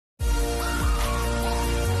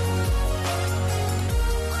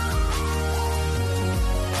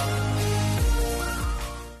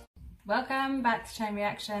Welcome back to Chain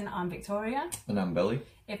Reaction. I'm Victoria. And I'm Billy.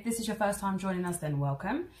 If this is your first time joining us, then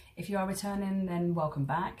welcome. If you are returning, then welcome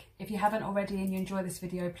back. If you haven't already and you enjoy this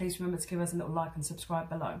video, please remember to give us a little like and subscribe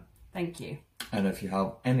below. Thank you. And if you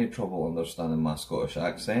have any trouble understanding my Scottish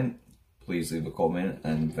accent, please leave a comment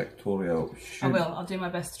and Victoria should... I will. I'll do my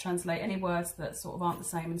best to translate any words that sort of aren't the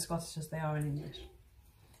same in Scottish as they are in English.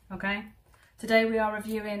 Okay? Today we are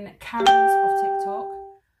reviewing Karens of TikTok.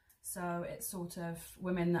 So it's sort of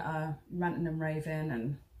women that are ranting and raving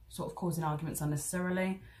and sort of causing arguments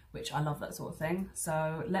unnecessarily, which I love that sort of thing.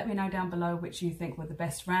 So let me know down below which you think were the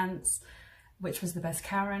best rants, which was the best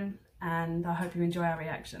Karen, and I hope you enjoy our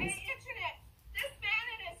reactions. Hey, internet! This man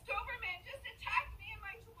and his Doberman just attacked me and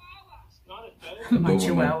my Chihuahua. My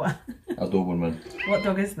Chihuahua. A Doberman. What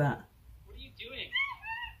dog is that? What are you doing?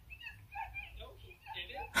 Don't keep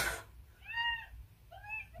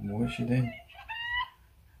it. What is she doing?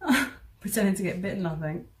 Pretending to get bitten, I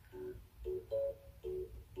think.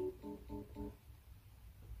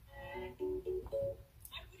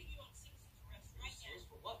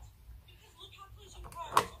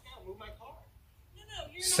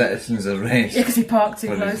 Citizens arrest. Yeah, because he parked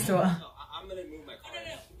too close to her. No, I'm gonna move my car. No,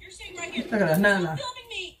 you're staying right here. Look at her. No. Filming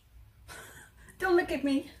me. Don't look at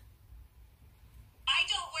me. I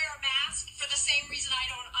don't wear a mask for the same reason I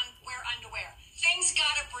don't wear underwear. Things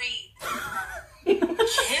gotta breathe.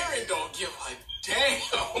 Karen don't give a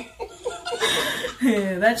damn.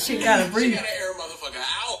 Yeah, that shit gotta She breathe. gotta air a motherfucker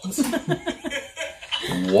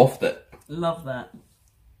out. Waft it. Love that.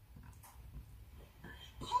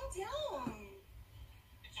 Calm down.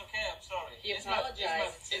 It's okay, I'm sorry. He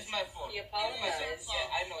apologized. It's my fault. He apologized.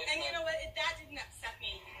 Yeah, I know it's And my you know what? That didn't upset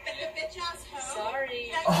me. But the bitch ass hoe.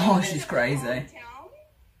 Sorry. Oh, she's crazy. Calm down.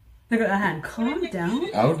 Look at her hand. Calm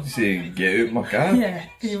down. I would say get out my car. Yeah.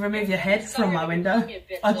 Can you remove your head from my window?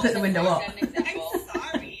 I put the window up. I'm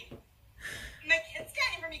sorry. My kids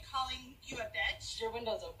can't hear me calling you a bitch. Your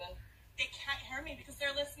window's open. They can't hear me because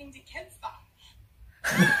they're listening to Kids Bop.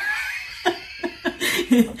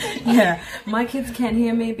 Yeah, my kids can't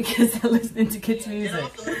hear me because they're listening to kids' music. Get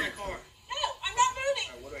off the hood of my car. No, I'm not moving.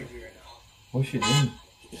 What do I do right now? What's she doing?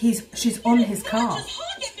 She's on his car. Just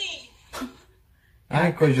honk at me.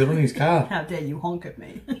 Aye, because you're on his car. How dare you honk at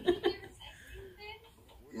me?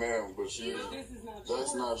 Ma'am, but you,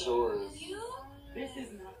 that's not yours. This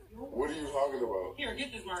is not. What are you talking about? Here,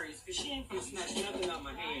 get this, Maurice, because she ain't gonna snatch nothing out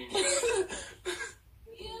my hand.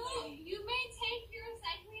 You may take your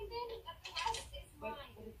recycling bin, but the rest is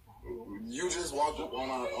mine. You just walked up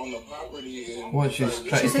on the property and... What, she's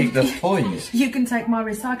trying to take their toys? You can take my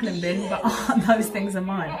recycling bin, but those things are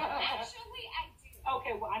mine. Actually, I do.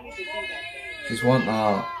 Okay, well, I need to do that. She's wanting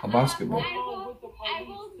a basketball. I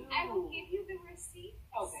will give you the receipt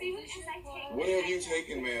as soon as I take What have you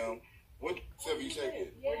taken, ma'am? What have you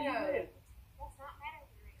taken? That's not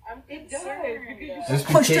matter.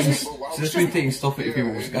 Just been taking stuff out of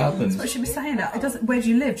people's gardens. But she was saying that. It doesn't. Where do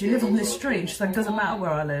you live? Do you live on this street? She's like, it doesn't matter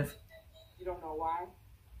where I live. You don't know why?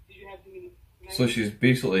 Did you have too many? So she's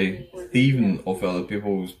basically thieving off other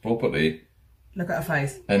people's property. Look at her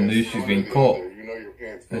face. And now she's been caught. You know your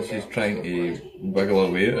pants And go she's down. trying to wiggle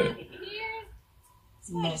her way out of it.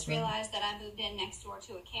 So I just realized that I moved in next door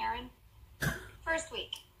to a Karen. First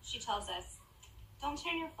week, she tells us, don't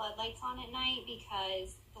turn your floodlights on at night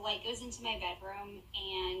because the light goes into my bedroom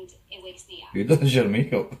and it wakes me up. Who does your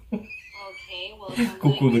makeup? Okay, well, if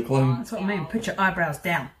Coco the clown. That's what I mean. Put your eyebrows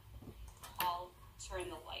down. I'll turn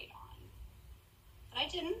the light on. But I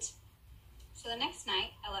didn't. So the next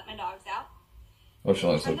night, I let my dogs out. Or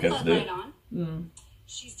shall I Turn the kids do? floodlight on.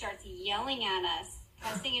 She starts yelling at us,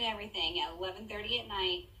 cussing and everything at 11:30 at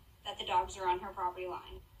night that the dogs are on her property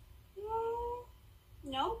line.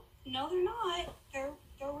 No, they're not. They're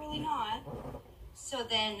really not. So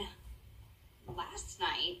then, last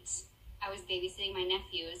night, I was babysitting my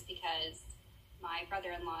nephews because my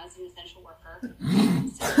brother-in-law is an essential worker.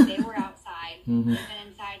 So they were outside. They've been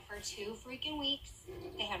inside for 2 freaking weeks.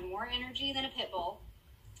 They had more energy than a pit bull,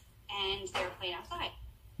 and they were playing outside.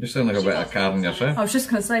 You sound like a bit of Karen yourself. I was just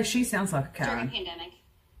going to say, she sounds like a During Karen. a pandemic.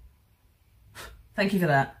 Thank you for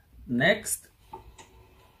that. Next.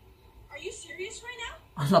 Are you serious right now?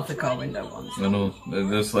 I love the car window ones. I know, they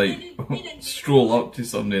just like stroll up to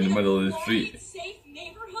somebody in the middle of the street. Safe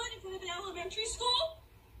neighborhood in front of an elementary school?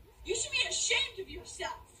 You should be ashamed of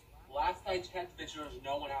yourself. Last I checked, bitch, there was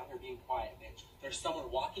no one out here being quiet, bitch. There's someone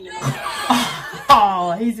walking in my house.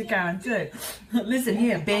 Oh, he's a Karen too. Listen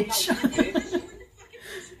here, bitch.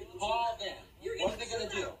 Call them. What are they gonna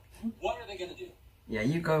do? What are they gonna do? Yeah,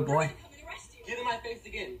 you go, boy. Come and arrest you. Get in my face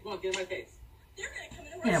again. Come on, get in my face. They're gonna come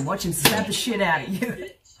and arrest Yeah, you. watch him slap the shit out of you.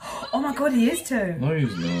 Oh my god, he is too. No,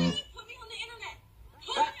 he's not. Put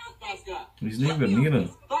He's not even near him.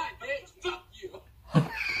 Bye, bitch. Fuck you.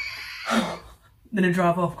 Then he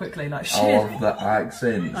drive off quickly like shit. I love the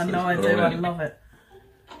accent. I know I do, I love it.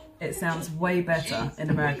 It sounds way better in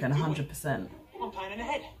American, 100%. I'm playing in the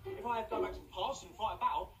head. If I had gone back to the past and fight a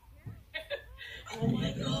battle. Oh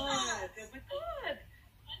my god. Oh my god.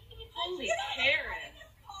 Holy Karen.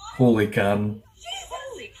 Holy Karen.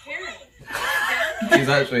 Holy Karen. He's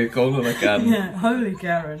actually calling her a Karen. Yeah, holy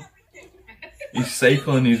Karen. He's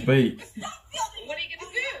cycling his bike. What are you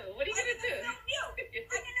gonna do? What are you gonna do?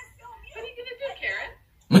 What are you gonna do,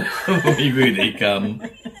 Karen? What are you going to do,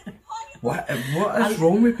 Karen? What is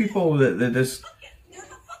wrong with people that they just... There's a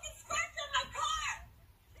fucking scratch on my car.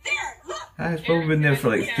 There, look. It's probably been there for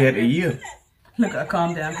like 30 years. Look at her,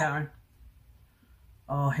 calm down, Karen.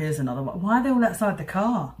 Oh, here's another one. Why are they all outside the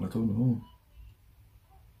car? I don't know.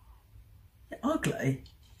 They're ugly.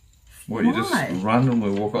 What, you just Why?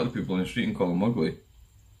 randomly walk up to people in the street and call them ugly?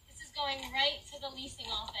 This is going right to the leasing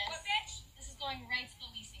office. This is going right to the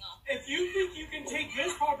leasing office. If you think you can take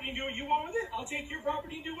this property and do what you want with it, I'll take your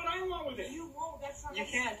property and do what I want with it. You won't. That's not. You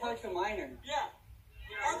can't touch a minor. Yeah.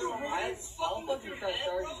 Are the rules fucking with your head?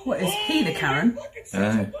 What, is he the Karen? Fucking such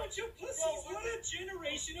Aye. a bunch of pussies. What a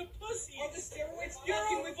generation of pussies. Are the steroids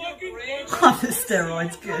fucking with your brain? Oh, the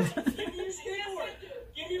steroids, good. Give me your skateboard.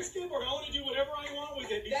 Give me your skateboard. I want to do whatever I want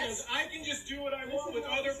with it because I can just do what I want with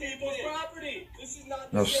other people's property. This is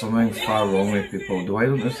not. There's something far wrong with people. Why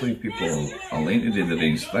don't just leave people alone to do their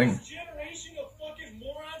own thing? Generation of fucking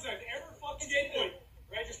morons I've ever fucking skateboard.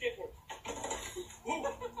 Ride your skateboard. Ooh,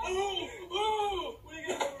 ooh, ooh. What are you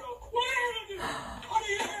gonna do, bro? What are you gonna do? What are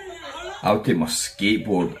you gonna do? Huh? I would take my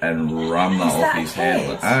skateboard and ram that off his head.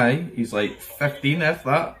 Like, aye, he's like 15 if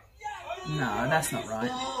that. No, that's not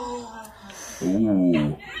right.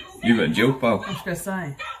 Ooh, you went in jail, pal. I was going to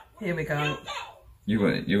say. Here we go. You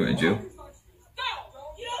went in jail.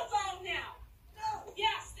 You don't go now.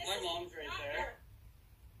 Yes, this My is mom's right there.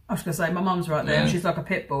 I was going to say, my mum's right there and she's like a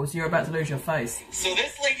pit bull, so you're about to lose your face. So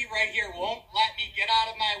this lady right here won't let me get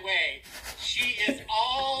out of my way. She is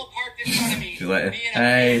all parked in front of me, She's like, being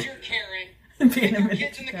hey. a major Karen, Being a her major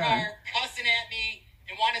kids in the Karen. car, cussing at me,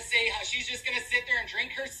 and want to say how she's just gonna sit there and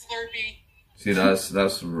drink her Slurpee. See,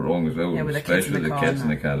 that's wrong as well, Yeah, with the kids in especially the the car kids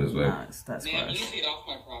in and the car as well. No, that's Ma'am, you gross. need to get off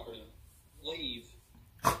my property. Leave.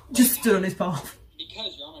 Just stood on his path.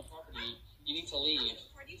 Because you're on my property, you need to leave.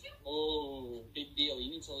 Oh, big deal.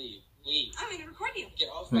 You need to leave. Leave. I'm gonna record you. Get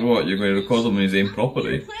off For my what, you're going to record him on his own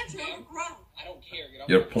property? Plants are overgrown. I don't care. Get off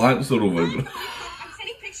Your my plants are over. I'm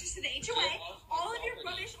sending pictures to the HOA. All of your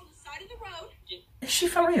rubbish on the side of the road. Is she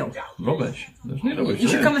for real? Rubbish. There's no rubbish You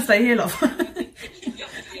should there. come and stay here, love. property. You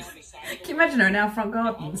have to be on the side. Can you imagine her in our front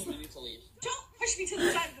gardens? You need to leave. Don't push me to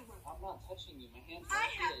the side of the road. I'm not touching you. My hands I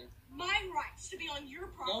are have here. my rights to be on your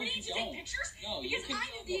property you to don't. take pictures No, you because can I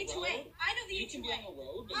be know on the the HOA. road. I know the You can be HOA. on the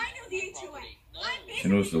road, but I know the not on HOA. my property. No. I'm She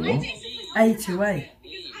knows the basically what? A2A.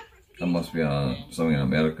 Leave. That must be something in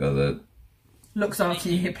America that... Looks after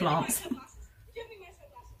your plants. Give me my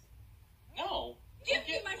sunglasses. No. Give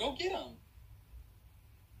me my Go get them.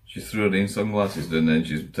 She threw her own sunglasses down there and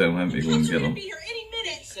she's telling him to go and You're get gonna them. be here any You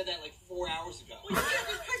minute. said that like 4 hours ago. Well, you can't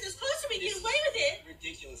just press this close to me. Get away with it.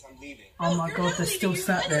 Ridiculous. I'm leaving. Oh my You're god, not they're leaving. still You're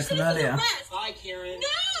sat there from earlier. arrested. Bye, Karen.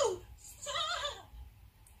 No! Stop!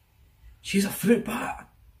 She's a fruit bat.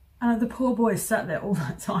 And the poor boy sat there all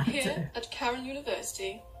that time too. Here at Karen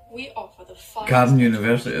University, we offer the finest. Garden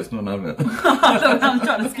University, it's not having it. I'm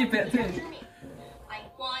trying to skip it too. I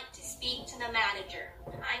want to speak to the manager.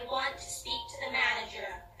 I want to speak to the manager.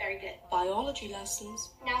 Very good. Biology lessons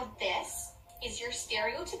Now this is your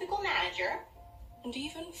stereotypical manager. and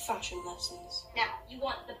even fashion lessons. Now you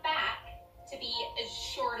want the back to be as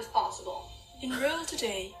short as possible. Enroll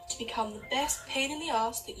today to become the best pain in the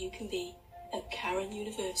arse that you can be at Karen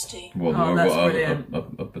University. Well, Oh, I've that's got brilliant.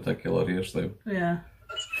 a particular hairstyle. Yeah.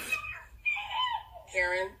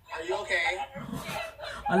 Karen, are you okay?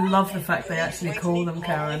 I love the fact they actually call them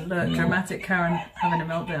Karen. Look, dramatic Karen having a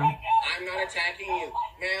meltdown. I'm not attacking you.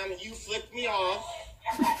 Ma'am, you flipped me off.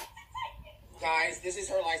 Guys, this is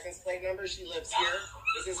her license plate number. She lives here.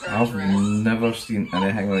 This is her I've address. never seen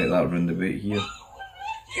anything like that round about here.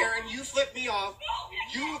 Karen, you flipped me off.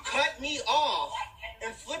 You cut me off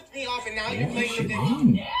and flipped me off, and now you're What is playing she the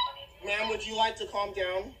doing? victim. Ma'am, would you like to calm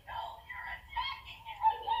down?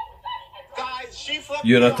 Guys, she flipped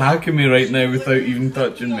You're me off. attacking me right now without even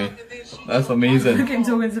touching me. That's Look amazing. at him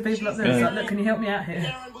talking to people up there. It's like, look, can you help me out here?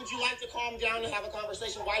 Karen, would you like to calm down and have a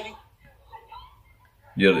conversation? Why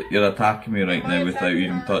you? You're attacking me right now without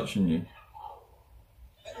even touching you.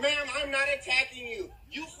 Ma'am, I'm not attacking you.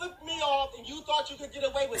 You flipped me off, and you thought you could get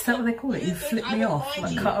away with Is that what they call it? You think flip I me would off, find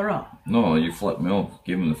like you? cut her up. No, you flipped me off.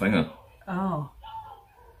 Gave him the finger. Oh.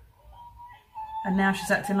 And now she's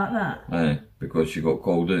acting like that? Aye, because she got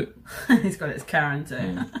called out. He's got his Karen too.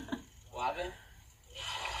 What happened?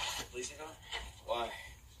 Police are coming? Why?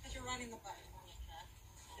 Because you're running the bike on the track.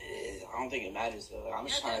 I don't think it matters though. Like, I'm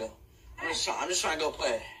just trying to go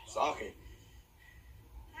play soccer.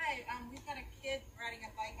 Hi, we've got a kid riding a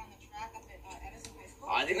bike on the track up at Edison High School.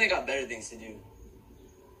 I think they got better things to do.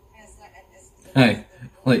 Aye,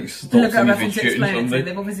 like stop Look at somebody reference from shooting explain it to. somebody.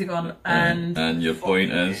 They've obviously gone and... And your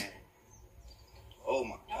point is? Oh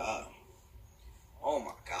my god. Oh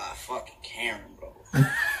my god, fucking Karen, bro.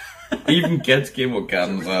 Even kids came with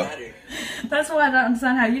Karens are. That's why I don't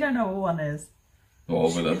understand how you don't know what one is.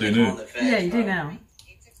 Oh, but I do know. Yeah, you do now.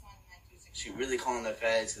 She really calling the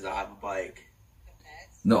feds because I have a bike.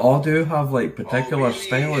 They all do have like particular really?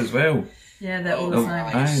 style as well. Yeah, they're all the same.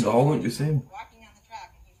 Aye, they all look the same.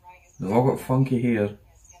 They've all got funky hair.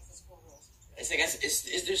 It's like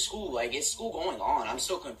it's their school. Like it's school going on. I'm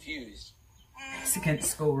so confused. It's against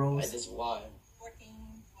school rules. Like, this is why.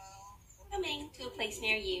 Coming to a place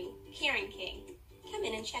near you, Karen King. Come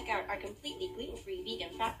in and check out our completely gluten-free,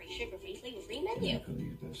 vegan, fat-free, sugar-free, flavor-free menu.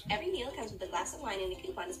 Every meal comes with a glass of wine and a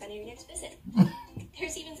coupon to spend on your next visit.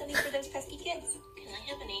 There's even something for those pesky kids. Can I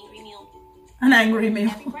have an angry meal? An angry meal.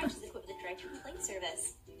 Every branch is equipped with a direct complaint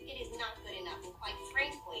service. It is not good enough, and quite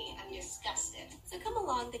frankly, I'm disgusted. So come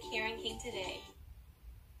along to Karen King today.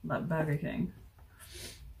 Like Burger King.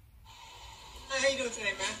 Hi, how you doing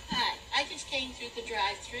today, man? Hi, I just came through the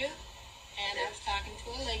drive-thru, and I was talking to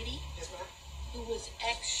a lady who was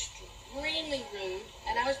extremely rude,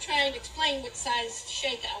 and I was trying to explain what size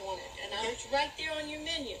shake I wanted, and I was right there on your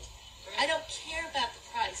menu. I don't care about the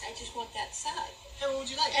price, I just want that size. Hey, what would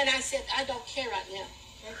you like? And I said, I don't care right now.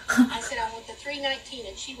 I said, I want the $3.19,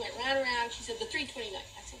 and she went round and round, she said, the $3.29.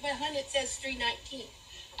 I said, well, honey, it says $3.19.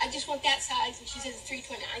 I just want that size, and she says it's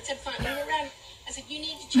 $3.29. I said, fine, we went around. I said, you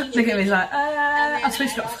need to change Look it. at me, he's like, And I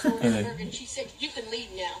switched then off. I also ordered a burger, and she said, you can leave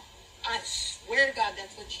now. I swear to God,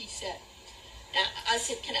 that's what she said. Now, I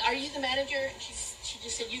said, are you the manager? And she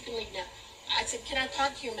just said, you can leave now. I said, can I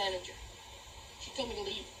talk to your manager? She told me to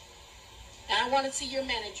leave. Now, I want to see your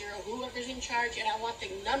manager or whoever's in charge, and I want the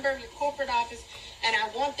number of your corporate office, and I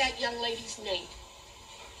want that young lady's name.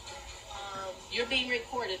 You're being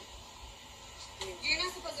recorded. You're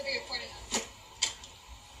not supposed to be recording us.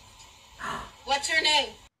 What's her name?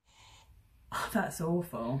 Oh, that's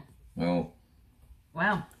awful. Well,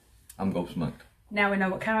 Wow. I'm gobsmacked. Now we know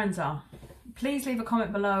what Karens are. Please leave a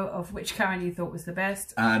comment below of which Karen you thought was the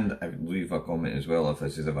best. And leave a comment as well if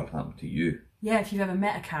this has ever happened to you. Yeah, if you've ever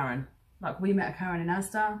met a Karen. Like we met a Karen in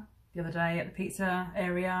Asda the other day at the pizza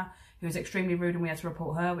area who was extremely rude and we had to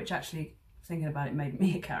report her, which actually, thinking about it, made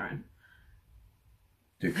me a Karen.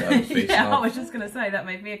 Do Karen's face Yeah, now. I was just going to say that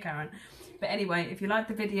made me a Karen. But anyway, if you liked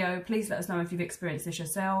the video, please let us know if you've experienced this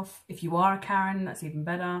yourself. If you are a Karen, that's even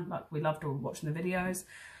better. Like we loved watching the videos.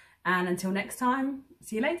 And until next time,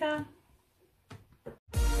 see you later.